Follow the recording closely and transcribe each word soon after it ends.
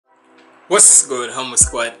What's good, Humble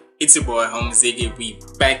Squad? It's your boy Humble Ziggy. We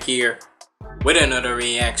back here with another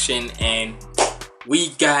reaction, and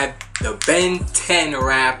we got the Ben 10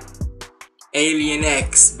 rap Alien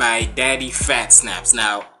X by Daddyphatsnaps.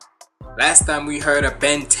 Now, last time we heard a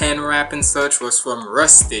Ben 10 rap and such was from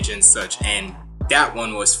Rustage and such, and that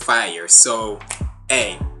one was fire. So,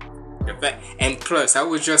 hey, and plus I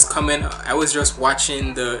was just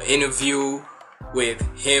watching the interview with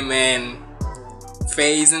him and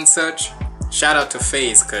FaZe and such. Shout out to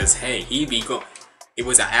FaZe, cause hey, he be going. It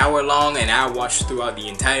was an hour long, and I watched throughout the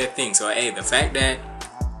entire thing. So hey, the fact that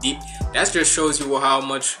that just shows you how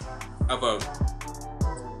much of a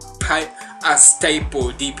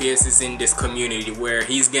staple DPS is in this community, where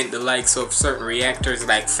he's getting the likes of certain reactors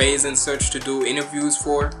like FaZe and such to do interviews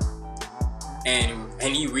for, and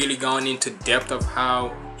he really gone into depth of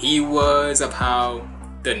how he was, of how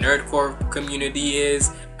the nerdcore community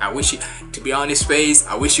is. I wish, to be honest, FaZe,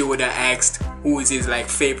 I wish you would have asked who is his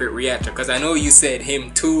favorite reactor, because I know you said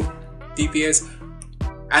him too, DPS.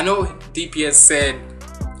 I know DPS said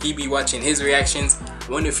he be watching his reactions. I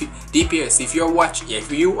wonder if DPS, if you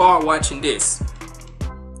are watching this,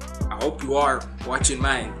 I hope you are watching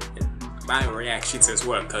my reactions as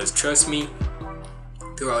well, because trust me,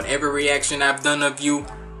 throughout every reaction I've done of you,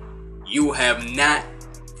 you have not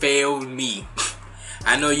failed me.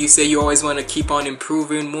 I know you say you always want to keep on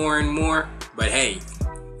improving more and more, but hey,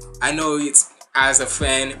 I know it's as a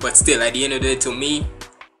fan, but still at the end of the day, to me,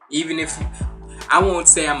 even if I won't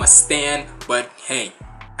say I'm a stan, but hey,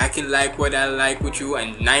 I can like what I like with you,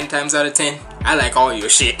 and 9 times out of 10 I like all your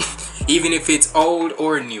shit, even if it's old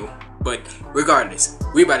or new. But regardless,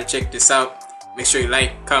 we about to check this out. Make sure you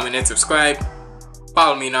like, comment, and subscribe.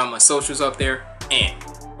 Follow me on all my socials up there, and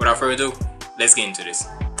without further ado, let's get into this.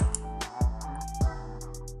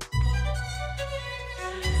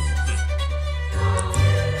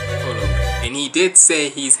 And he did say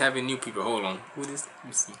he's having new people. Hold on. Who is? Let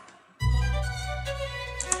me see.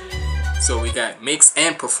 So we got mixed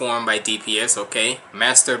and performed by DPS, okay.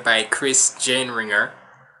 Mastered by Chris Jenringer.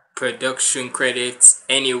 Production credits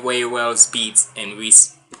Anyway Wells beats and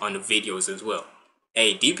Reese on the videos as well.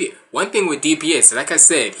 Hey, DPS. One thing with DPS, like I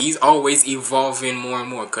said, he's always evolving more and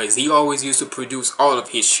more, because he always used to produce all of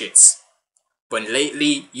his shits. But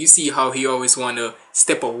lately, you see how he always want to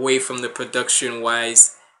step away from the production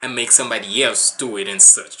wise and make somebody else do it and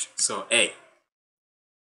such. So hey,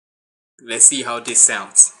 let's see how this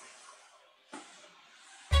sounds.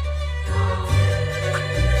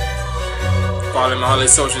 Follow him on all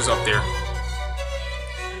his socials up there.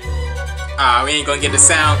 We ain't gonna get the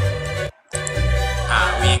sound.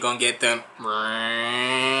 We ain't gonna get them.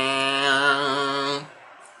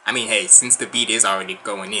 I mean, hey, since the beat is already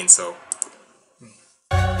going in, so.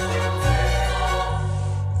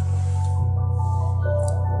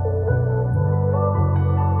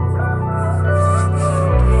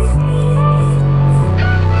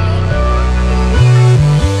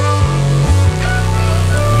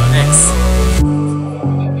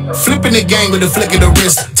 Flipping the gang with a flick of the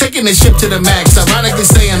wrist, taking the ship to the max. Ironically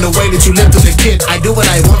saying the way that you live through the kid. I do what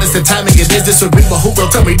I want, it's the timing it is. This would be, but who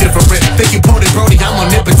will tell me different? Think you Brody, I'm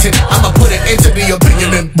omnipotent. I'ma put it into the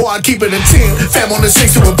opinion, and boy, I keep it a 10. Fam on the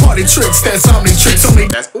 6 doing party tricks. That's how many tricks on me.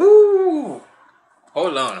 That's ooh.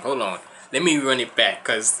 Hold on. Let me run it back,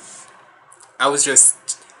 cause I was just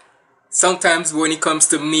sometimes when it comes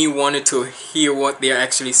to me wanting to hear what they're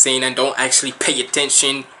actually saying and don't actually pay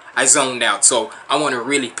attention, I zoned out, so I want to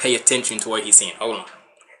really pay attention to what he's saying. Hold on.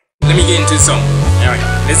 Let me get into the song. Alright,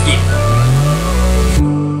 let's get it.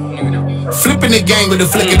 Flipping the gang with a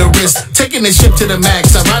flick of the wrist, taking the ship to the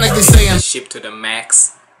max. Ironically saying ship to the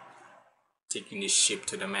max. Taking this ship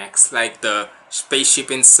to the max. Like the spaceship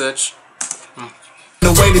and such.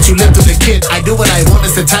 The way that you live through the kid. I do what I want,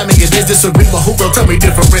 it's the timing it is. This would be, but who will tell me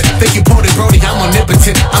different? Think you Brody, I'm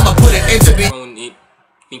omnipotent. I'ma put it into the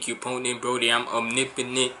Think you potent, Brody, I'm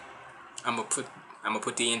omnipotent. I'ma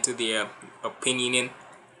put the into the opinion in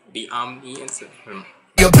the omniscient.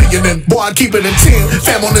 Your opinion in, boy, I keep it a 10.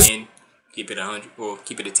 Fam on this. Keep it 100, or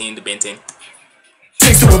keep it a 10, the Ben 10.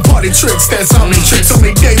 Takes doing party tricks, that's how many tricks.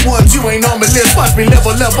 Only day ones, you ain't on my list. Watch me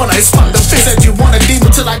level up when I spot the fix. Said you want a demon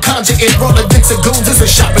till I conjure it. Roll the dicks and goons, it's a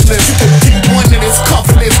shopping list. You can keep one in its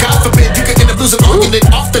coffin list. God forbid, you can end up losing argument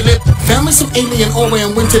off the lip. Found me some alien aura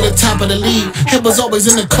and went to the top of the league. Head was always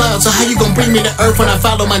in the clouds, so how you gonna bring me to earth when I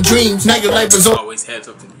follow my dreams? Now your life is always heads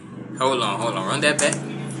up. Hold on, run that back.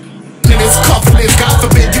 It's confidence, God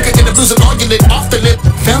forbid, you can end up losing argument off the lip.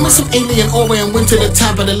 Found me some alien aura and went to the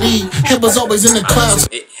top of the league. Head was always in the clouds.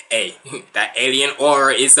 Hey, that alien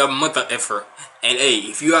aura is a mother effer. And hey,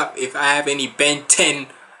 if I have any Ben 10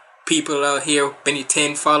 people out here, many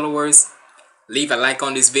 10 followers, leave a like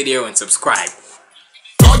on this video and subscribe.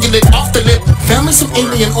 Argument off the lip. Found me some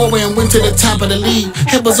alien oil and went to the top of the league.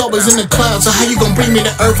 Head was always in the clouds, so how you gonna bring me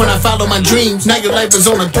to earth when I follow my dreams? Now your life is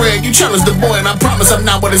on a thread. You challenge the boy and I promise I'm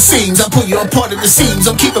not what it seems. I pull you apart at the seams.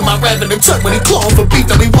 I'm keeping my rabbit in tuck when he clawing for beef.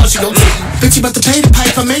 Don't be washing your teeth. Bitch, you about to pay the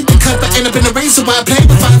pipe. I made the cut, but end up in the race. So I play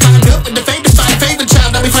with five up with the fade to five favorite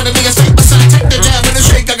child. I'll be finding me a safe beside. Take the jab in the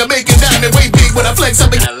shake. I can make it down and way big when I flex. I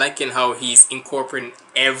liking how he's incorporating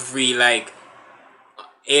every like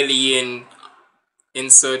alien in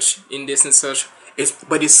this and such.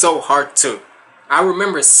 But it's so hard to. I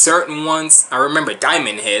remember certain ones. I remember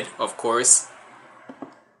Diamond Head, of course.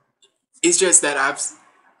 It's just that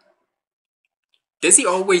does he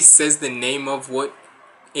always says the name of what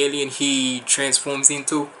alien he transforms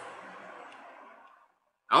into?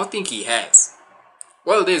 I don't think he has.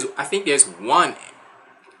 Well, I think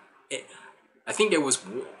there was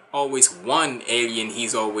always one alien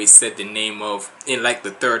he's always said the name of in like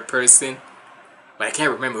the third person. But I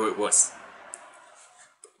can't remember who it was.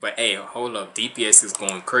 But hey, hold up. DPS is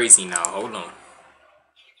going crazy now. Hold on.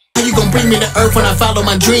 How you gonna bring me to earth when I follow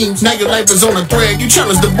my dreams? Now your life is on a thread. You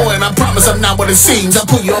challenge the boy and I promise I'm not what it seems. I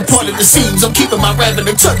pull you apart at the seams. I'm keeping my rabbit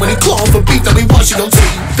in tuck when he clawing for beef. Don't be washing your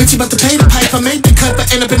teeth. Bitch, you about to pay the pipe. I made the cut, but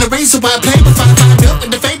end up in the race. So I play with five up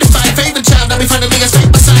with the fade to five favorite child. I'll be finding me a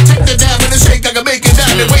safe beside. Take the dab in the shake. I can make it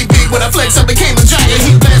down and way big. When I flex, I became a giant.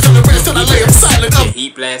 Heat blast on the rest till I lay him silent. Yeah,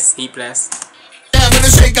 heat blast. In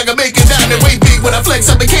the shake, I can make it down and way big. When I flex,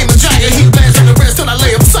 I became a giant. Heat blast on the rest till I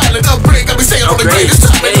lay him silent. Upgrade, I be staying on the greatest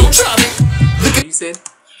time. Don't try me. What you said?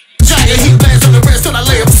 Giant heat blast on the rest till I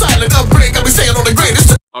lay him silent. Upgrade, I be staying on the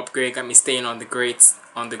greatest. Upgrade got me staying on the greatest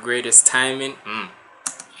timing.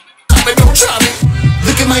 Don't try me.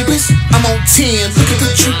 Look at my wrist, I'm on 10. Look at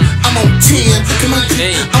the tree, I'm on 10. Look at my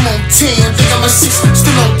dick, I'm on 10. Think I'm a 6,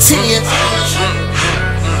 still on 10.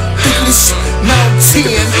 Think of this shit, now I'm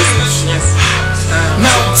 10.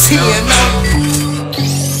 Now 10, now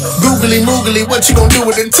Googly moogly, what you gonna do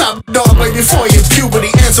with the top dog right before your puberty?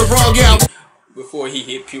 Answer wrong, yeah. Before he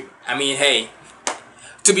hit puberty. I mean, hey,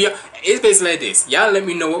 it's basically like this. Y'all let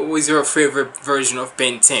me know what was your favorite version of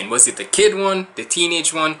Ben 10. Was it the kid one, the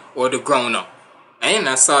teenage one, or the grown up? And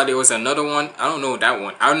I saw there was another one. I don't know that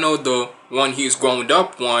one. I know the one he was grown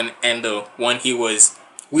up one, and the one he was.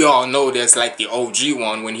 We all know there's like the OG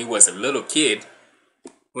one when he was a little kid,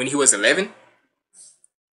 when he was 11.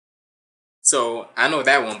 So I know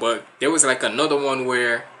that one, but there was like another one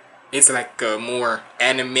where it's like a more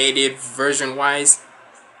animated version wise.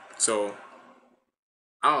 So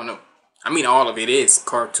I don't know. I mean, all of it is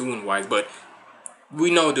cartoon wise, but we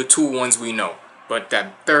know the two ones we know. But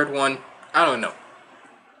that third one, I don't know.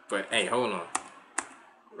 But hey, hold on.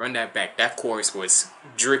 Run that back. That chorus was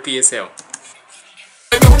drippy as hell.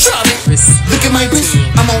 Look at my wrist,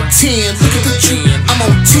 I'm on 10. Look at the tree, I'm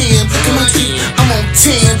on 10. Look at my feet, I'm on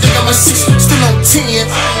 10. Think I'm a 6, still on 10.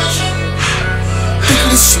 Think of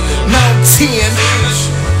this shit, now I'm 10.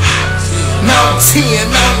 Now I'm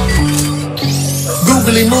 10, now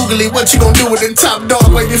Googly moogly, what you gonna do with the top dog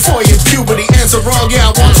right before your puberty? Answer wrong, yeah,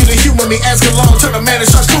 I want you to humor me. Asking long, turn a man to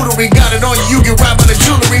charcuterie. Got it on you, you get robbed by the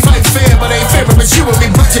jewelry. Fight fair, but ain't fair, but you and me.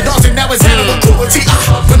 Bunch of dogs and now it's animal cruelty.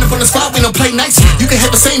 Running from the spot, we don't play nice. You can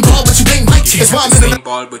hit the same ball, but you ain't Mike. That's why I'm in the same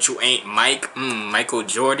ball, but you ain't Mike. Michael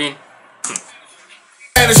Jordan.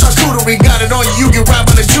 And the charcuterie, got it on you, get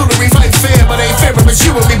robbed by the jewelry. Fight fair, but ain't fair, but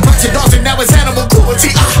you and me. Bunch of dogs and now it's animal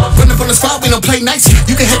cruelty. Running from the spot, we don't play nice.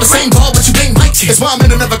 You can hit the same ball, but you ain't Mike. That's why I'm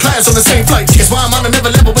in another class on the same flight. That's why I'm on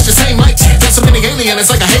another level with the same mic. Got so many aliens,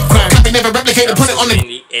 it's like a hate crime. Copy never replicated, put it on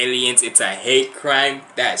the aliens. It's a hate crime.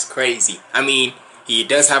 That's crazy. I mean, he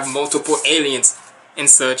does have multiple aliens and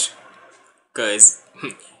such. Cause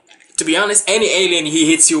to be honest, any alien he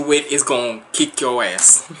hits you with is gonna kick your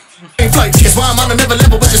ass. That's why I'm on another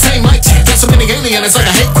level with the same mic. Got so many aliens, it's like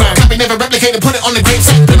a hate crime. Copy never replicated, put it on the great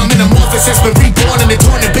site. Then I'm in amorphous, been reborn in the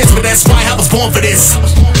torn bits, but that's why I was born for this.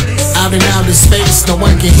 Out in outer space, no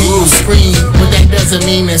one can hear you scream. But that doesn't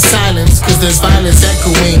mean there's silence, cause there's violence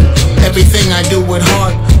echoing. Everything I do with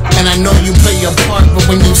heart, and I know you play your part. But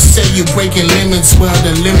when you say you breaking limits, well,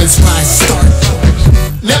 the limits where I start.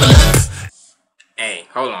 Never left. Hey,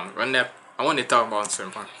 hold on, run that. I want to talk about a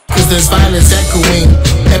certain part. Cause there's violence echoing.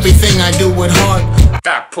 Everything I do with heart.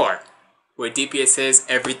 That part where DPS says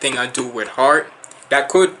everything I do with heart. That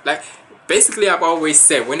could, like, basically I've always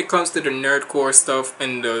said when it comes to the nerdcore stuff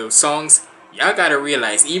and the songs, y'all gotta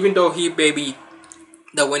realize, even though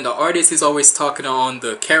that when the artist is always talking on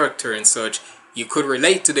the character and such, you could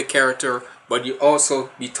relate to the character, but you also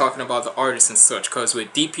be talking about the artist and such. Cause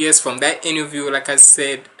with DPS, from that interview, like I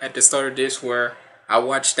said at the start of this, where I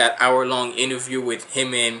watched that hour-long interview with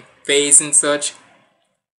him and FaZe and such.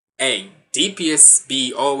 Hey, DPS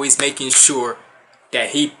be always making sure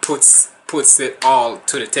that he puts it all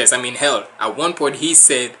to the test. I mean, hell, at one point he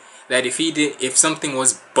said that if something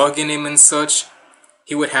was bugging him and such,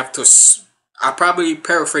 he would have to. I'm probably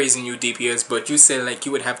paraphrasing you, DPS, but you said like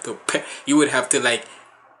you would have to like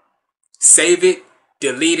save it,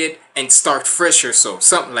 delete it, and start fresh or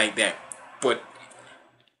something like that. But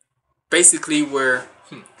basically,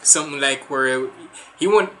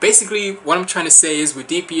 basically what I'm trying to say is with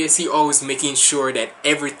DPS, he always making sure that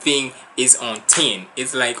everything is on 10.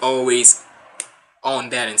 It's like always on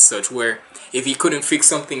that and such, where if he couldn't fix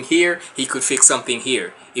something here, he could fix something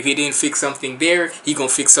here. If he didn't fix something there, he gonna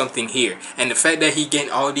fix something here. And the fact that he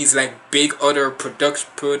getting all these like big other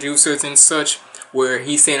producers and such, where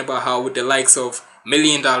he's saying about how with the likes of $1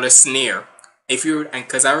 Million Snare,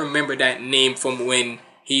 because I remember that name from when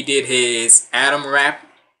he did his Adam rap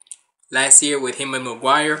last year with him and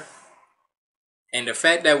McGuire. And the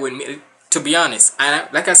fact that to be honest,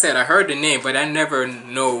 like I said, I heard the name, but I never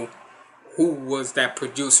know who was that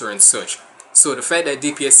producer and such. So the fact that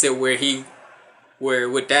DPS said with him,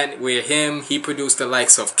 he produced the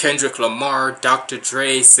likes of Kendrick Lamar, Dr.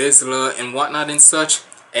 Dre, Sizzla, and whatnot and such.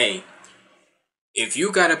 Hey, if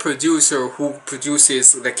you got a producer who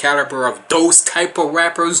produces the caliber of those type of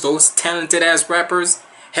rappers, those talented ass rappers,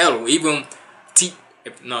 hell, even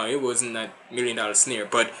no, it wasn't a $1 Million Snare,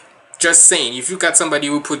 but just saying, if you got somebody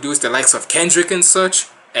who produced the likes of Kendrick and such,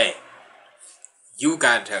 hey, you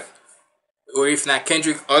got to. Or if not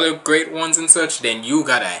Kendrick, other great ones and such, then you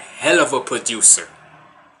got a hell of a producer.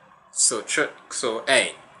 So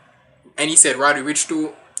hey, and he said Roddy Ricch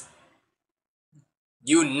too.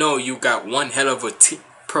 You know you got one hell of a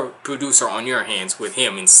producer on your hands with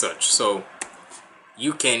him and such. So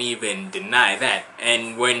you can't even deny that.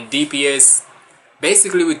 And when DPS,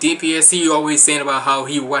 basically with DPS, he always saying about how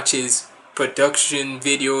he watches production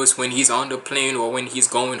videos when he's on the plane or when he's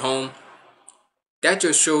going home. That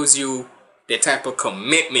just shows you the type of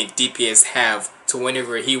commitment DPS have to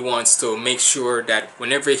whenever he wants to make sure that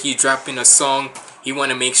whenever he dropping a song, he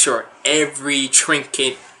want to make sure every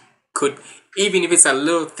trinket could, even if it's a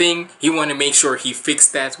little thing, he want to make sure he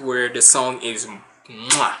fixed that where the song is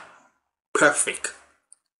perfect.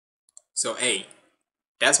 So hey,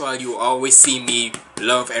 that's why you always see me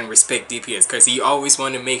love and respect DPS, because he always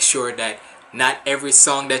want to make sure that not every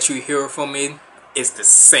song that you hear from him is the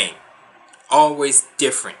same. Always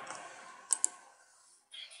different.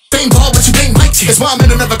 Same ball, but you ain't right. It's why I'm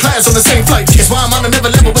in another class on the same flight. It's why I'm on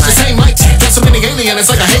another level with the same mic. Got so many alien,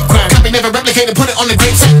 it's like a hate crime. Copy never replicated, put it on the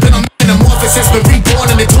grave site. Been on metamorphosis, been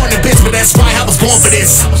reborn in the torn bits, but that's why I was born for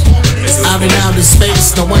this. Out in outer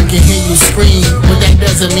space, no one can hear you scream, but that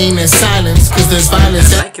doesn't mean there's silence, cause there's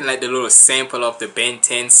violence. I can like the little sample of the Ben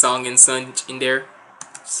 10 song and such in there.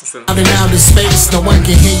 Out in outer space, no one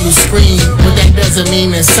can hear you scream, but that doesn't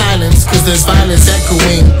mean there's silence, cause there's violence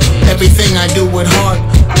echoing. Everything I do with heart,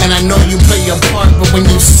 and I know you play your part, but when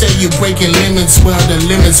you say you're breaking limits, well, the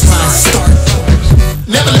limits might start.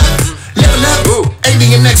 Level up,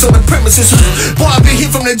 alien X on the premises. Boy, I've been here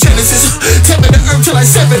from the Genesis. Tell me the earth till I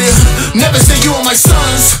sever it. Never say you are my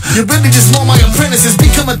sons. You really just more my apprentices.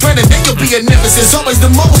 Become a threat and then you'll be a nemesis. Always the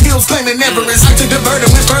molehills claiming Everest. I took the bird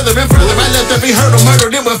and went further and further. I left every hurdle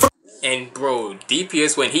murdered and went further. And bro,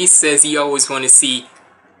 DPS, when he says he always want to see,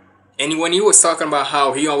 and when he was talking about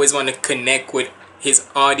how he always want to connect with his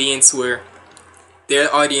audience, where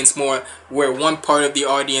their audience more, where one part of the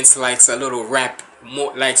audience likes a little rap,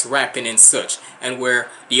 more likes rapping and such, and where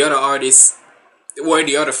the other artist, or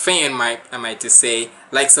the other fan I might just say,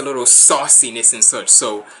 likes a little sauciness and such.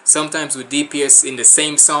 So sometimes with DPS in the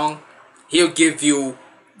same song, he'll give you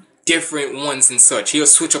different ones and such. He'll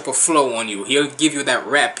switch up a flow on you. He'll give you that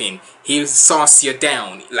rapping. He'll sauce you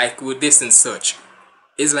down like with this and such.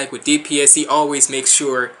 It's like with DPS, he always makes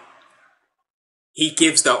sure he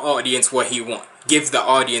gives the audience what he wants. Gives the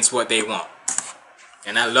audience what they want.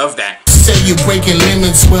 And I love that. Say you breaking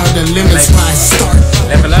limits, well the limits might start.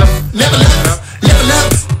 Level up. Level up. Level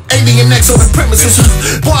up. Alien X on the premises.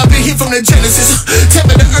 Boy, I've been here from the Genesis. Tell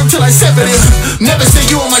me the earth till I sever it. Never say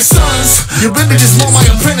you are my sons. You really just more my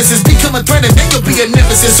apprentices. Become a threat and then you'll be a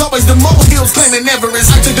nemesis. Always the molehills claiming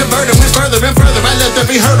Everest. I took the bird and went further and further. I left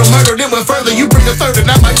every hurdle murdered and went further. You bring a third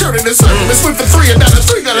and I might turn it in circle. It's went for three and now the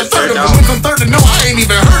three got a third of them. Went from third and no, I ain't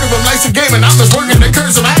even heard of them. Life's a game and I'm just working the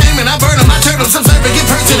curse of I aim and I burn them. I turn them. Sometimes I get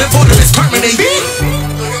perched and for it's permanent.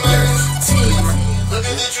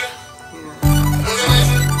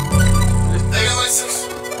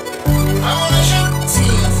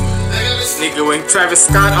 Nigga, when Travis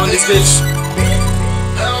Scott on this bitch.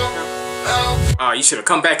 Oh Oh, you should have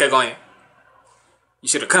come back again. You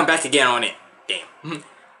should have come back again on it. Damn.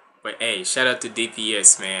 But hey, shout out to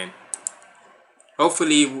DPS, man.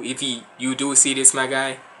 Hopefully, if you do see this, my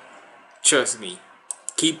guy, trust me,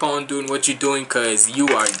 keep on doing what you're doing, cause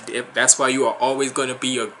that's why you are always gonna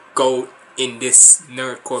be a GOAT in this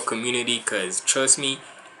nerdcore community. Cause trust me,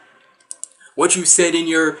 what you said in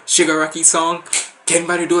your Shigaraki song, can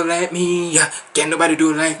nobody do it like me? Yeah, can nobody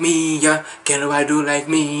do it like me? Yeah, can nobody do it like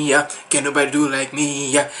me? Yeah, can nobody do it like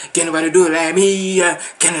me? Yeah, can nobody do it like me? Yeah,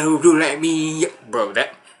 can nobody do it like me? Yeah. Bro,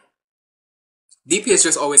 that DPS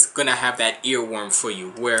just always gonna have that earworm for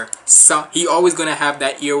you, where he always gonna have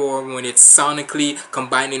that earworm when it's sonically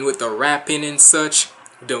combining with the rapping and such.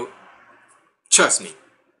 Don't trust me.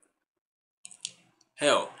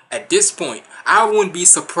 Hell, at this point, I wouldn't be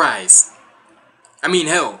surprised. I mean,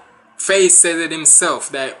 hell, FaZe said it himself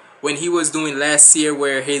that when he was doing last year,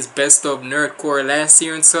 where his best of nerdcore last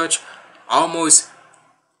year and such, almost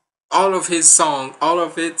all of his song, all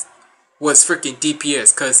of it was freaking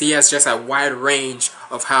DPS, because he has just a wide range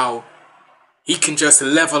of how he can just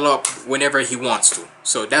level up whenever he wants to.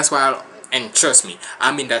 So that's why, and trust me,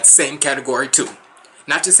 I'm in that same category too.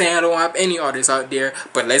 Not to say I don't have any artists out there,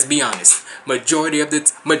 but let's be honest, majority of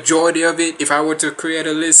it, if I were to create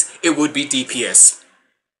a list, it would be DPS.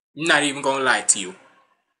 Not even gonna lie to you.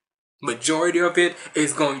 Majority of it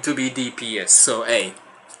is going to be DPS. So hey,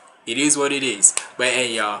 it is what it is. But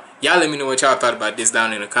hey, y'all let me know what y'all thought about this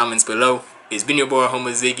down in the comments below. It's been your boy Homo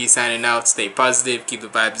Ziggy signing out. Stay positive, keep the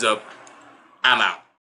vibes up. I'm out.